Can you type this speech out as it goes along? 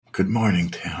Good morning,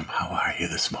 Tim. How are you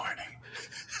this morning?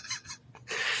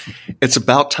 It's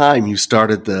about time you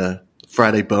started the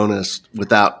Friday bonus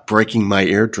without breaking my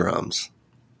eardrums.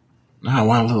 No, I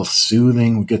want a little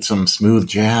soothing. We'll get some smooth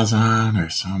jazz on or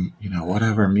some,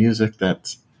 whatever music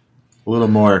that's a little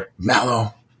more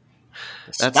mellow.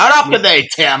 Start up today,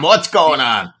 Tim. What's going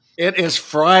on? It is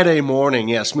Friday morning.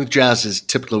 Yeah, smooth jazz is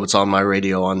typically what's on my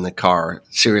radio on the car.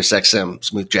 Sirius XM,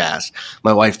 smooth jazz.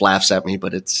 My wife laughs at me,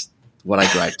 but it's what I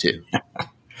drive to.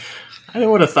 I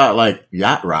would have thought like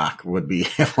yacht rock would be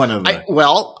one of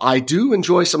the. I do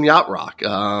enjoy some yacht rock,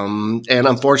 and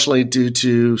unfortunately, due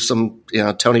to some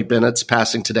Tony Bennett's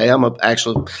passing today, I'm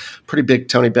actually a pretty big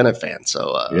Tony Bennett fan.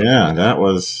 So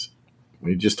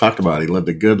we just talked about it. He lived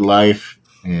a good life,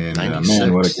 and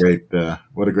man,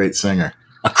 what a great singer,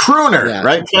 a crooner,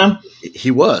 right, Tim? He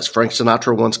was. Frank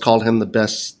Sinatra once called him the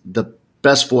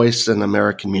best voice in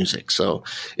American music. So,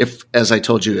 as I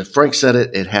told you, if Frank said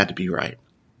it, it had to be right.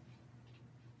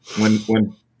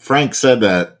 When Frank said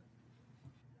that,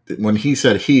 when he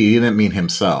said he didn't mean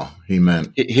himself. He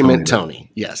meant Tony.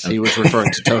 Yes, he was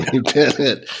referring to Tony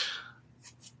Bennett.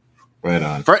 Right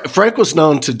on. Frank was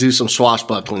known to do some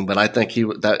swashbuckling, but I think he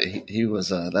was.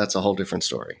 That's a whole different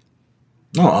story.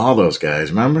 No, all those guys.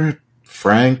 Remember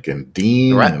Frank and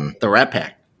Dean the Rat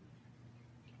Pack,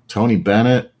 Tony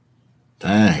Bennett.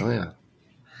 Dang. Oh yeah,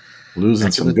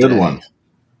 losing some good ones.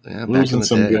 Yeah, losing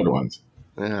some good ones.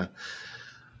 Yeah.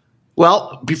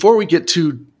 Well, before we get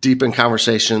too deep in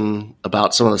conversation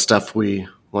about some of the stuff we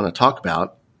want to talk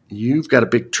about, you've got a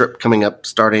big trip coming up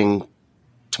starting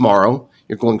tomorrow.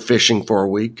 You're going fishing for a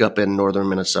week up in northern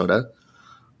Minnesota.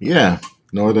 Yeah,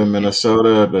 northern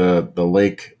Minnesota. The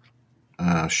lake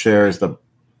shares the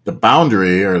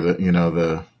boundary or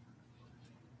the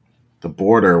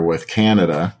border with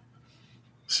Canada.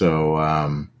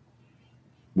 So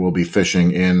we'll be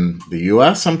fishing in the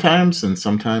U.S. sometimes and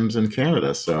sometimes in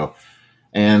Canada. So,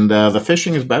 and the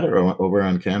fishing is better over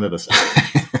on Canada side.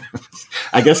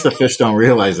 I guess the fish don't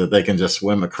realize that they can just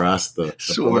swim across the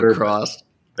border.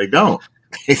 They don't.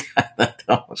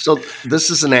 So this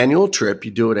is an annual trip.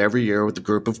 You do it every year with a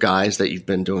group of guys that you've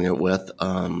been doing it with.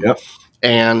 Yep.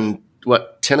 And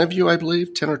 10 of you, I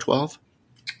believe, 10 or 12?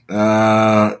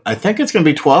 I think it's going to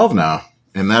be 12 now.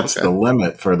 And that's the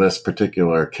limit for this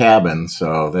particular cabin.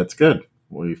 So that's good.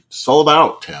 We've sold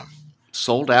out, Tim.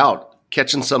 Sold out.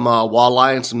 Catching some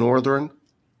walleye and some northern?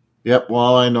 Yep,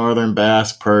 walleye, northern,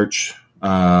 bass, perch.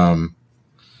 I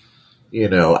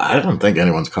don't think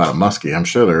anyone's caught a muskie. I'm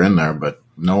sure they're in there, but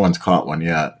no one's caught one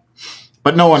yet.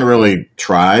 But no one really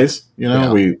tries.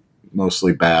 We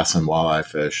mostly bass and walleye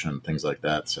fish and things like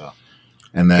that. So,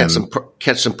 and then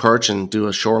catch some perch and do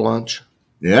a shore lunch.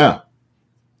 Yeah.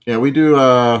 Yeah, we do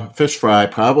fish fry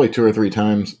probably 2 or 3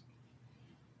 times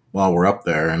while we're up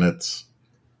there. And it's,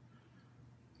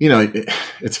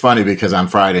 it's funny because on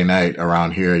Friday night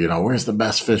around here, where's the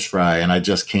best fish fry? And I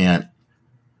just can't,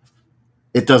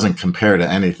 it doesn't compare to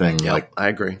anything like I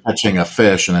agree. Catching a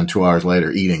fish and then 2 hours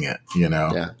later eating it,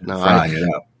 frying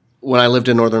it up. When I lived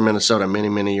in northern Minnesota many,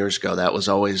 many years ago, that was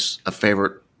always a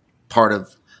favorite part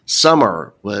of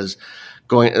summer was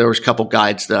going. There was a couple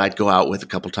guides that I'd go out with a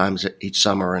couple times each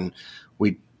summer, and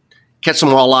we'd catch some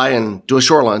walleye and do a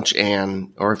shore lunch,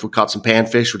 or if we caught some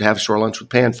panfish, we'd have a shore lunch with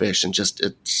panfish, and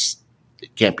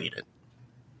it can't beat it.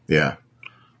 Yeah,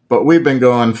 but we've been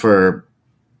going for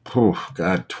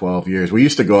 12 years. We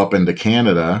used to go up into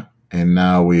Canada, and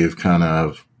now we've kind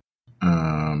of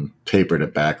tapered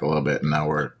it back a little bit, and now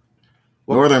we're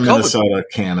northern Minnesota,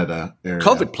 Canada area.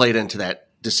 COVID played into that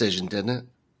decision, didn't it?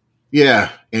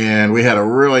 Yeah, and we had a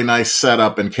really nice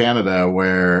setup in Canada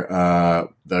where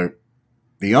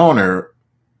the owner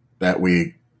that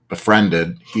we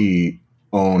befriended, he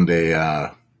owned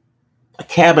a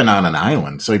cabin on an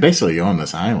island. So he basically owned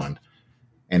this island,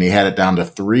 and he had it down to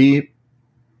 3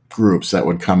 groups that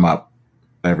would come up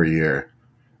every year,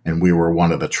 and we were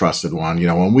one of the trusted one.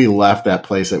 When we left that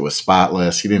place, it was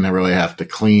spotless. He didn't really have to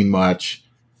clean much.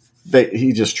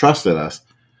 He just trusted us.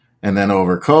 And then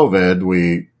over COVID,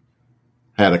 we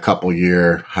had a couple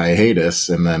year hiatus,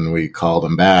 and then we called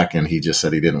him back, and he just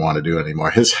said he didn't want to do it anymore.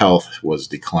 His health was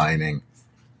declining.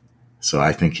 So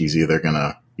I think he's either going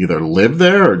to live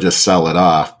there or just sell it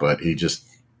off, but he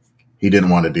didn't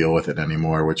want to deal with it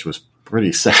anymore, which was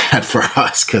pretty sad for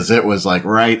us because it was like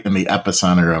right in the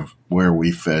epicenter of where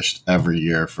we fished every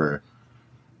year for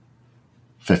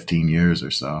 15 years or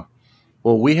so.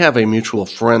 Well, we have a mutual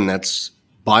friend that's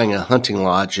buying a hunting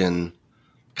lodge in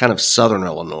kind of southern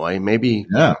Illinois. Maybe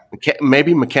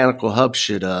Mechanical Hub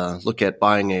should look at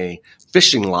buying a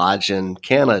fishing lodge in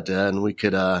Canada, and we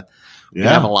could have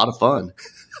a lot of fun.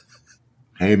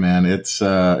 hey man, it is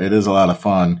a lot of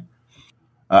fun.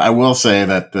 I will say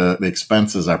that the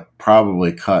expenses are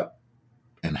probably cut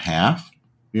in half,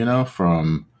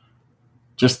 from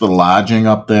just the lodging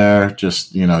up there.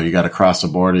 Just, you got to cross the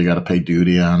border, you got to pay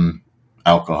duty on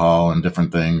alcohol and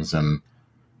different things. And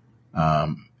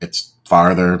it's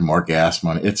farther, more gas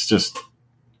money. It's just,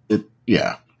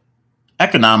 yeah,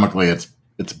 economically,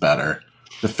 it's better.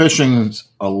 The fishing's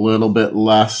a little bit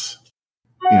less,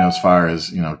 as far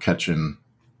as, catching,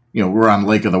 we're on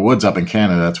Lake of the Woods up in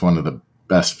Canada. That's one of the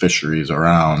best fisheries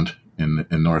around in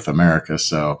North America.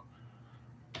 So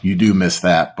you do miss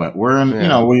that, but we're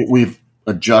in, we've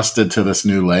adjusted to this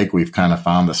new lake. We've kind of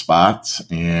found the spots,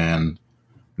 and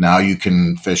now you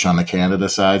can fish on the Canada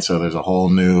side. So there's a whole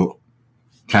new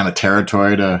kind of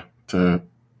territory to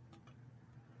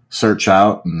search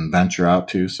out and venture out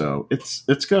to. So it's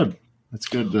good. It's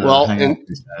good to hang out with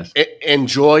these guys.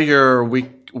 Enjoy your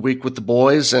week with the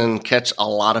boys and catch a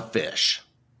lot of fish.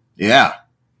 Yeah.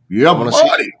 I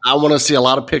want to see a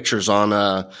lot of pictures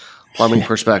on Plumbing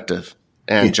Perspective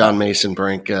and John Mason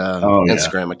Brink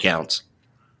Instagram accounts.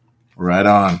 Right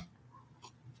on.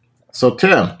 So,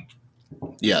 Tim.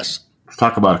 Yes. Let's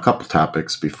talk about a couple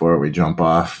topics before we jump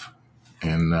off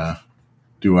and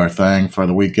do our thing for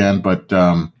the weekend. But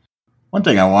one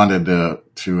thing I wanted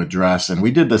to address, and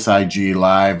we did this IG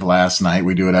live last night.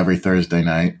 We do it every Thursday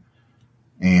night,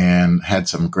 and had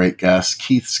some great guests.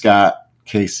 Keith Scott,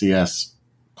 KCS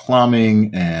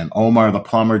Plumbing, and Omar the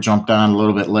Plumber jumped on a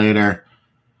little bit later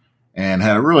and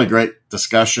had a really great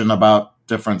discussion about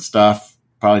different stuff.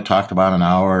 Probably talked about an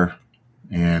hour,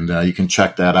 and you can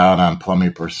check that out on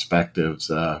Plumbing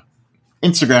Perspective's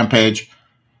Instagram page.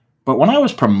 But when I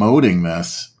was promoting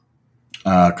this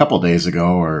a couple days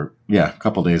ago,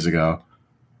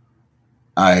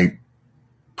 I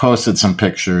posted some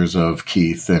pictures of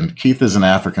Keith, and Keith is an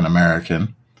African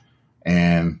American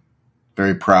and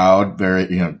very proud, very,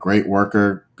 great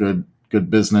worker, good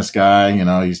business guy.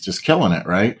 He's just killing it,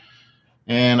 right?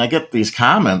 And I get these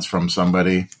comments from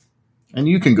somebody, and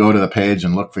you can go to the page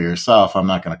and look for yourself. I'm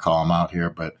not going to call him out here,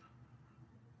 but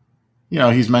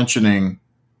he's mentioning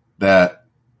that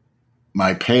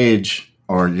my page,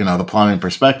 or the Plumbing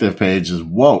Perspective page, is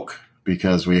woke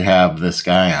because we have this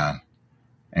guy on.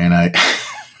 And I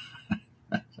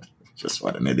just,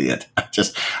 what an idiot. I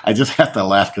just have to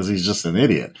laugh because he's just an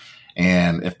idiot.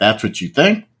 And if that's what you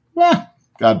think,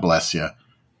 God bless you,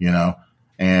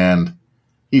 And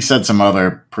he said some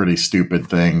other pretty stupid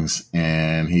things.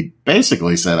 And he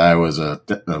basically said I was a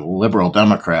liberal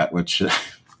Democrat, which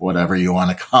whatever you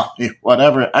want to call me,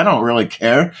 whatever. I don't really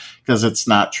care because it's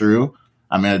not true.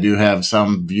 I mean, I do have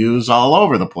some views all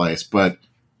over the place, but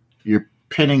you're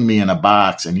pinning me in a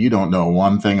box and you don't know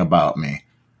one thing about me.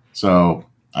 So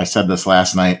I said this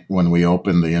last night when we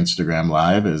opened the Instagram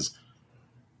live is,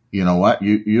 you know what?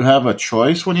 You have a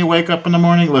choice when you wake up in the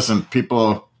morning. Listen,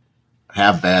 people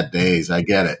have bad days. I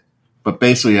get it. But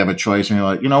basically you have a choice and you're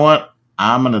like, you know what?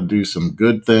 I'm going to do some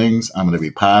good things. I'm going to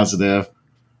be positive.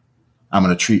 I'm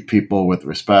going to treat people with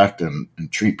respect and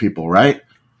treat people right.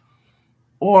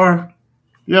 Or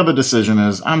the other decision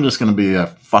is I'm just going to be a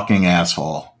fucking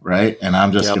asshole, right? And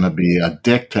I'm just going to be a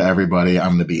dick to everybody. I'm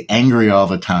going to be angry all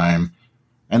the time.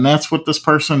 And that's what this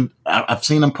person, I've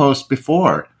seen him post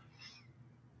before.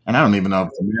 And I don't even know if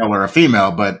it's a male or a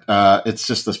female, but it's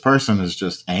just this person is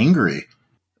just angry.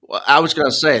 Well, I was going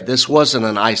to say, this wasn't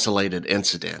an isolated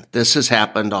incident. This has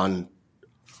happened on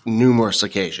numerous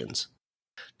occasions.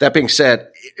 That being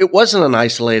said, it wasn't an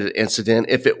isolated incident.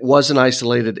 If it was an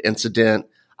isolated incident,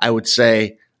 I would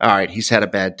say, all right, he's had a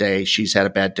bad day, she's had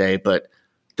a bad day, but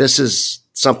this is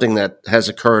something that has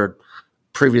occurred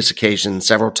previous occasions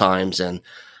several times, and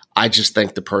I just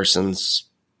think the person's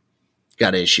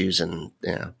got issues, and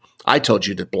I told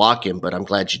you to block him, but I'm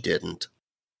glad you didn't.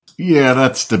 Yeah,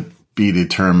 that's to be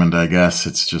determined, I guess.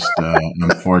 It's just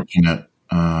unfortunate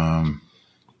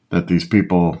that these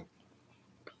people,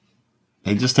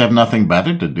 they just have nothing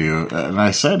better to do. And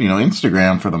I said,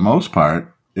 Instagram, for the most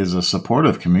part, is a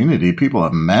supportive community. People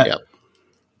have met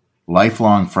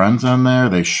lifelong friends on there.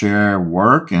 They share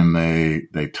work and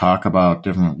they talk about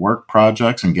different work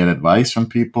projects and get advice from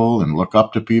people and look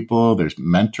up to people. There's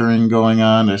mentoring going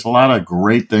on. There's a lot of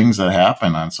great things that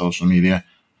happen on social media.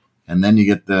 And then you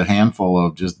get the handful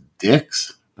of just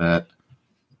dicks that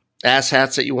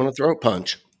asshats that you want to throat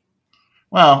punch.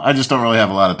 Well, I just don't really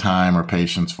have a lot of time or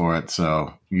patience for it.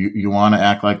 So you want to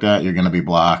act like that, you're going to be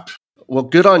blocked. Well,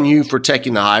 good on you for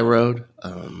taking the high road.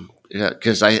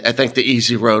 Because I think the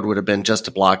easy road would have been just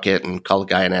to block it and call the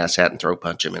guy an asshat and throat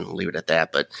punch him and leave it at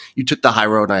that. But you took the high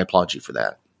road, and I applaud you for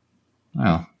that.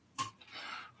 Oh,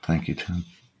 thank you, Tim.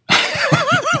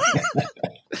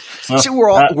 So, See, we're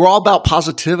all about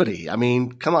positivity. I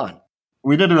mean, come on.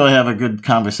 we did really have a good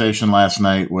conversation last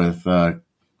night with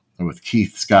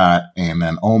Keith Scott, and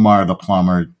then Omar the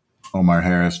plumber, Omar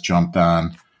Harris jumped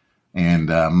on, and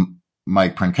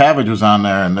Mike Prinkavage was on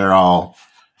there, and they're all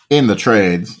in the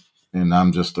trades, and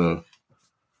I'm just a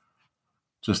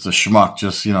schmuck,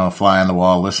 just a fly on the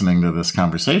wall listening to this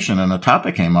conversation. And a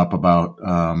topic came up about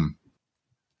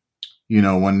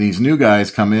when these new guys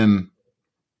come in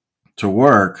to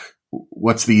work,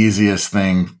 what's the easiest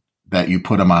thing that you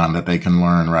put them on that they can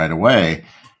learn right away?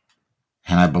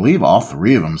 And I believe all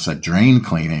three of them said drain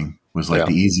cleaning was like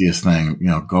the easiest thing.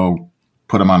 Go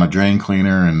put them on a drain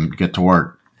cleaner and get to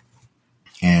work.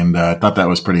 And I thought that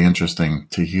was pretty interesting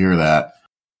to hear that.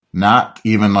 Not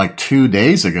even like 2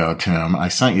 days ago, Tim, I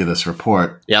sent you this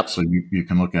report. Yep. So you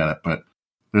can look at it. But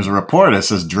there's a report that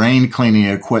says drain cleaning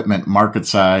equipment market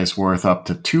size worth up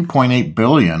to $2.8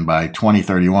 billion by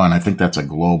 2031. I think that's a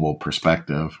global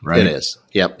perspective, right? It is.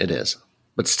 Yep, it is.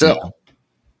 But still.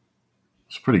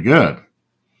 It's pretty good.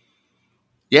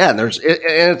 Yeah, and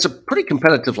it's a pretty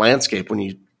competitive landscape when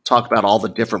you talk about all the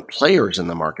different players in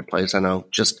the marketplace. I know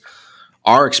just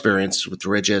our experience with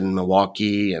Rigid and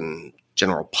Milwaukee and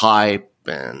General Pipe,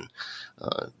 and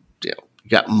you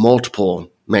got multiple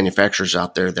manufacturers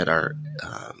out there that are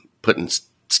putting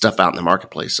stuff out in the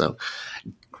marketplace. So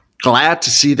glad to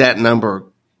see that number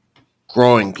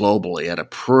growing globally at a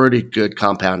pretty good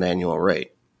compound annual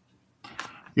rate.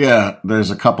 Yeah,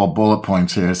 there's a couple bullet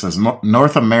points here. It says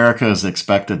North America is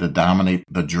expected to dominate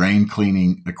the drain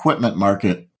cleaning equipment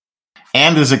market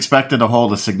and is expected to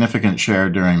hold a significant share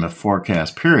during the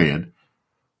forecast period,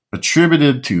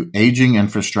 attributed to aging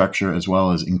infrastructure as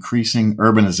well as increasing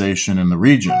urbanization in the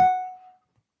region.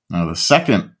 Now, the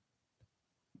second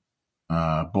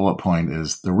bullet point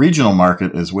is the regional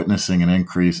market is witnessing an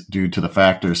increase due to the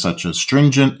factors such as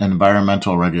stringent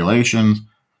environmental regulations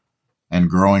and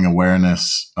growing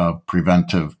awareness of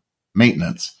preventive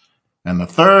maintenance. And the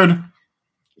third,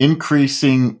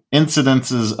 increasing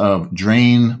incidences of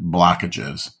drain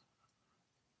blockages.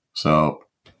 So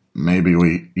maybe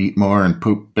we eat more and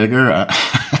poop bigger.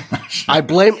 I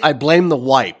blame the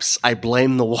wipes.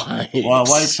 Well,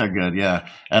 wipes are good, yeah.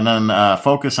 And then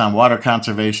focus on water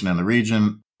conservation in the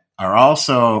region are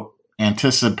also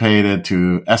anticipated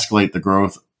to escalate the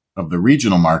growth of the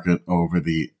regional market over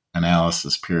the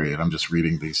analysis period. I'm just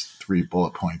reading these 3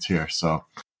 bullet points here. So,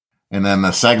 and then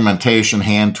the segmentation,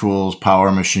 hand tools, power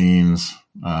machines.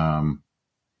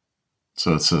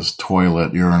 So it says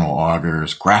toilet, urinal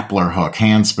augers, grappler hook,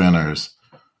 hand spinners,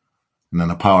 and then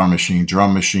the power machine,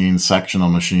 drum machines, sectional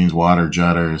machines, water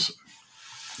jetters,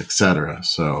 etc.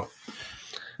 So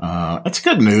it's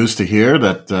good news to hear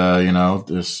that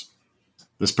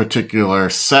this particular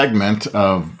segment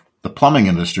of the plumbing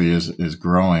industry is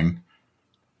growing.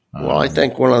 Well, I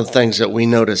think one of the things that we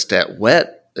noticed at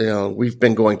WET, we've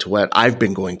been going to WET. I've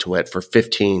been going to WET for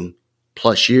 15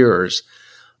 plus years.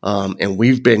 And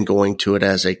we've been going to it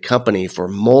as a company for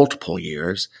multiple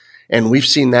years. And we've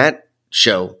seen that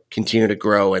show continue to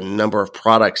grow, and the number of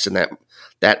products in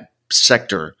that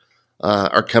sector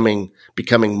are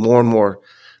becoming more and more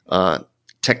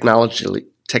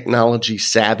technology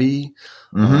savvy,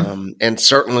 and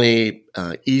certainly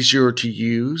easier to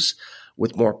use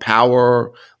with more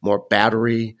power, more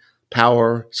battery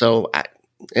power. So,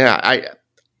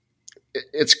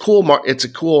 it's cool. It's a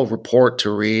cool report to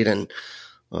read, and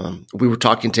we were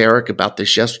talking to Eric about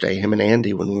this yesterday, him and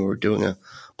Andy, when we were doing a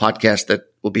podcast that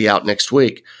will be out next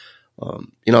week.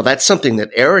 That's something that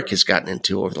Eric has gotten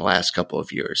into over the last couple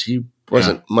of years. He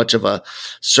wasn't much of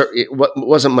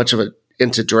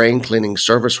into drain cleaning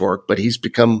service work, but it's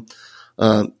become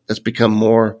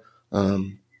more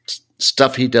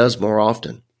stuff he does more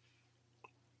often.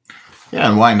 Yeah,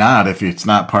 and why not? If it's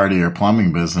not part of your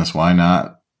plumbing business, why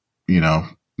not,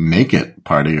 make it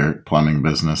part of your plumbing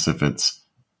business if it's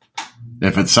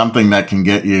something that can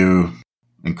get you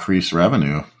increased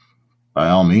revenue, by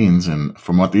all means. And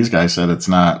from what these guys said, it's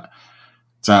not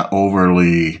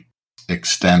overly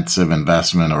extensive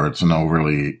investment, or it's an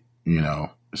overly,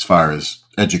 as far as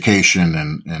education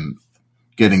and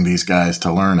getting these guys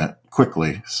to learn it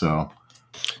quickly. So,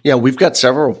 yeah, we've got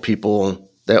several people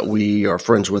that we are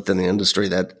friends with in the industry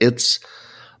that it's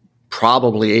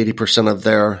probably 80% of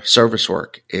their service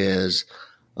work is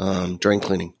drain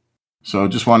cleaning. So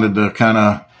just wanted to kind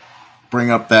of bring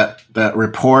up that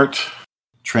report,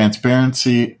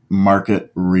 Transparency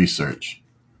Market Research.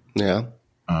 Yeah.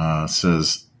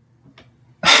 Says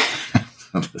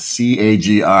the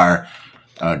CAGR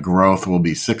growth will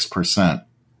be 6%.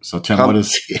 So, Tim, what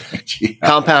is CAGR?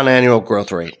 Compound annual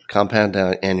growth rate.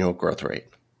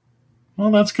 Well,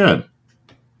 that's good.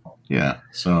 Yeah.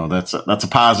 So that's a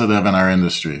positive in our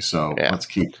industry. So let's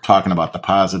keep talking about the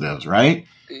positives, right?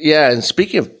 Yeah. And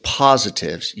speaking of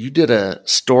positives, you did a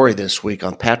story this week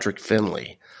on Patrick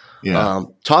Finley. Yeah.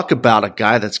 Talk about a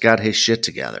guy that's got his shit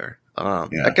together.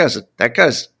 That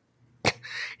guy's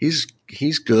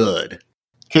he's good.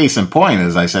 Case in point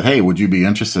is I said, hey, would you be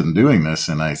interested in doing this?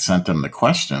 And I sent him the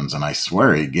questions, and I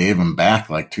swear he gave them back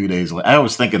like 2 days later. I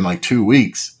was thinking like 2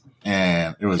 weeks,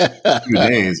 and it was 2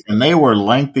 days. And they were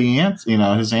lengthy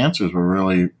answers. His answers were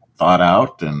really thought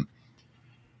out. And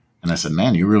I said,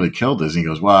 man, you really killed this. And he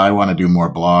goes, well, I want to do more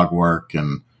blog work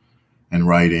and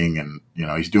writing. And,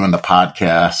 he's doing the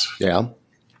podcast. Yeah.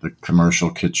 The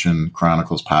Commercial Kitchen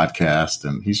Chronicles podcast.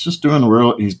 And he's just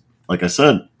doing he's, like I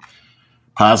said,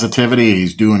 positivity.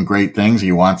 He's doing great things.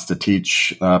 He wants to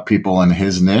teach people in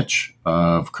his niche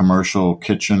of commercial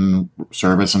kitchen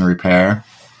service and repair.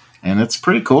 And it's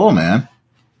pretty cool, man.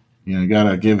 You got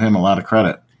to give him a lot of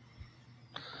credit.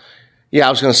 Yeah, I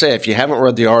was going to say, if you haven't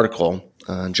read the article,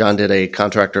 John did a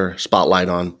contractor spotlight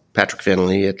on Patrick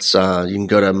Finley. It's you can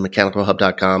go to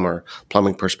mechanicalhub.com or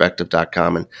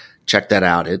plumbingperspective.com and check that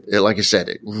out. It like I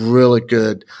said, really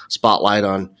good spotlight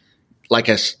on,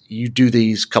 you do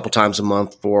these a couple times a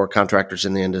month for contractors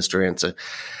in the industry. And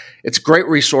it's a great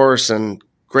resource and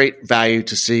great value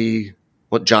to see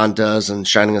what John does and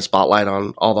shining a spotlight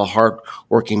on all the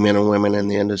hard-working men and women in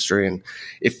the industry. And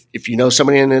if you know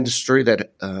somebody in the industry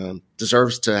that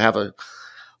deserves to have a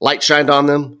light shined on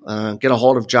them, get a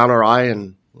hold of John or I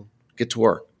and get to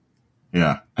work.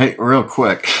 Yeah. Hey, real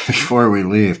quick before we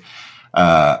leave,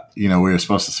 we were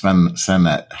supposed to send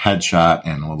that headshot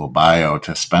and a little bio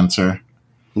to Spencer.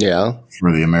 Yeah.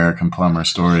 For the American Plumber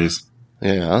Stories.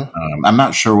 Yeah. I'm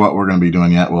not sure what we're going to be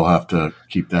doing yet. We'll have to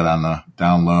keep that on the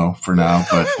down low for now.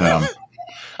 But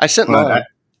I sent mine.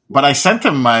 But I sent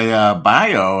him my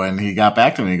bio, and he got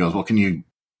back to me. He goes, well, can you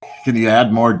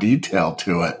add more detail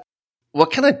to it?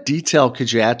 What kind of detail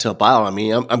could you add to a bio? I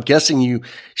mean, I'm guessing you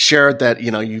shared that,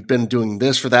 you've been doing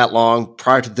this for that long.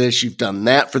 Prior to this, you've done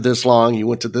that for this long. You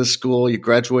went to this school, you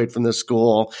graduated from this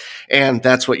school, and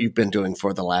that's what you've been doing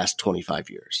for the last 25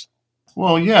 years.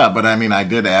 Well, yeah, but I mean, I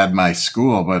did add my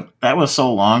school, but that was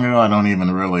so long ago, I don't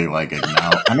even really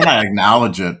acknowledge. I mean, I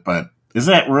acknowledge it, but is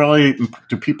that really,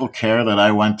 do people care that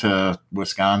I went to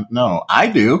Wisconsin? No, I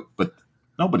do, but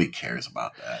nobody cares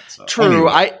about that. So, true.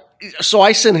 Anyway. So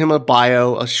I sent him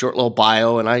a short little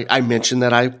bio, and I mentioned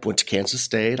that I went to Kansas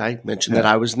State. I mentioned that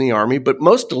I was in the Army, but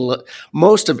most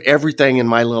of everything in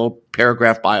my little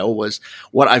paragraph bio was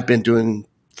what I've been doing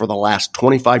for the last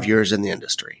 25 years in the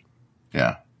industry.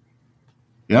 Yeah.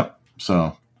 Yep.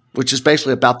 So, which is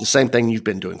basically about the same thing you've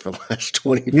been doing for the last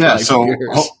 25 years. So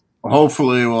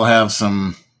hopefully we'll have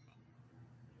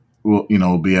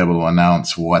we'll be able to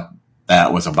announce what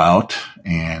that was about,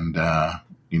 and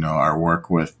our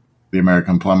work with the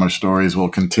American Plumber Stories will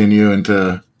continue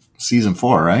into season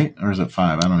 4, right? Or is it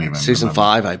 5? I don't even season remember.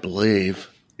 5, I believe.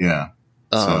 Yeah.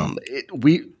 I'm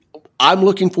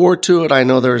looking forward to it. I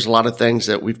know there's a lot of things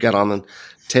that we've got on the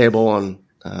table and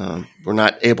we're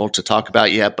not able to talk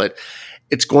about yet, but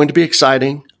it's going to be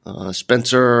exciting.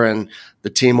 Spencer and the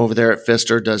team over there at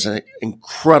Pfister does an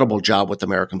incredible job with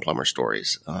American Plumber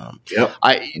Stories.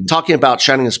 Talking about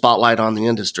shining a spotlight on the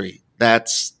industry,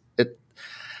 that's it.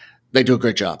 They do a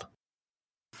great job.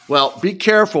 Well, be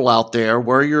careful out there.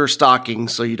 Wear your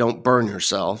stockings so you don't burn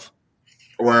yourself.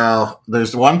 Well,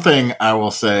 there's one thing I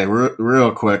will say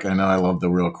real quick. I know I love the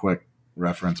real quick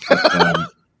reference, but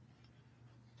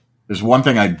there's one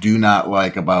thing I do not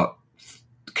like about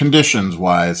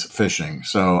conditions-wise fishing.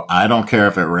 So I don't care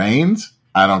if it rains.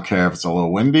 I don't care if it's a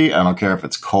little windy. I don't care if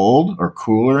it's cold or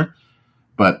cooler.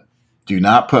 But do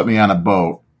not put me on a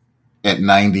boat at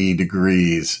 90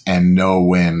 degrees and no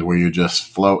wind where you're just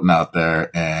floating out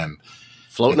there and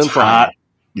floating and frying. Hot,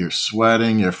 you're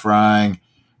sweating, you're frying.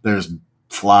 There's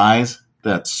flies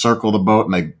that circle the boat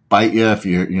and they bite you. If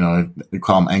they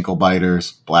call them ankle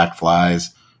biters, black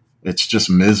flies. It's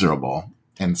just miserable.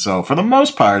 And so for the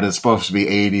most part, it's supposed to be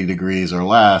 80 degrees or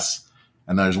less.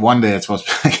 And there's one day it's supposed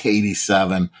to be like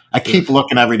 87. I keep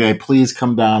looking every day, please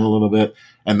come down a little bit.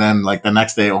 And then the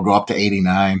next day it'll go up to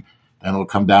 89. Then it'll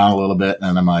come down a little bit.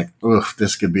 And I'm like, oof,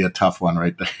 this could be a tough one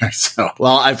right there. So,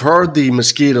 well, I've heard the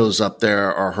mosquitoes up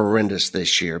there are horrendous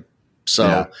this year.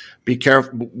 So Be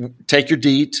careful. Take your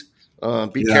DEET.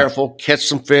 Be careful. Catch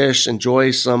some fish. Enjoy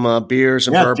some beers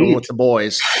and bourbon DEET with the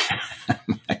boys.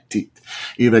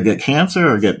 Either get cancer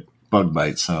or get bug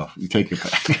bites. So you take your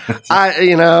pick.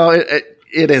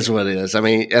 It is what it is. I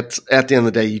mean, at the end of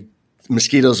the day,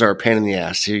 mosquitoes are a pain in the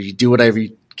ass. You do whatever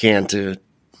you can to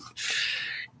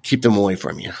keep them away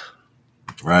from you.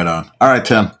 Right on. All right,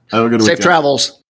 Tim. Have a good Safe weekend. travels.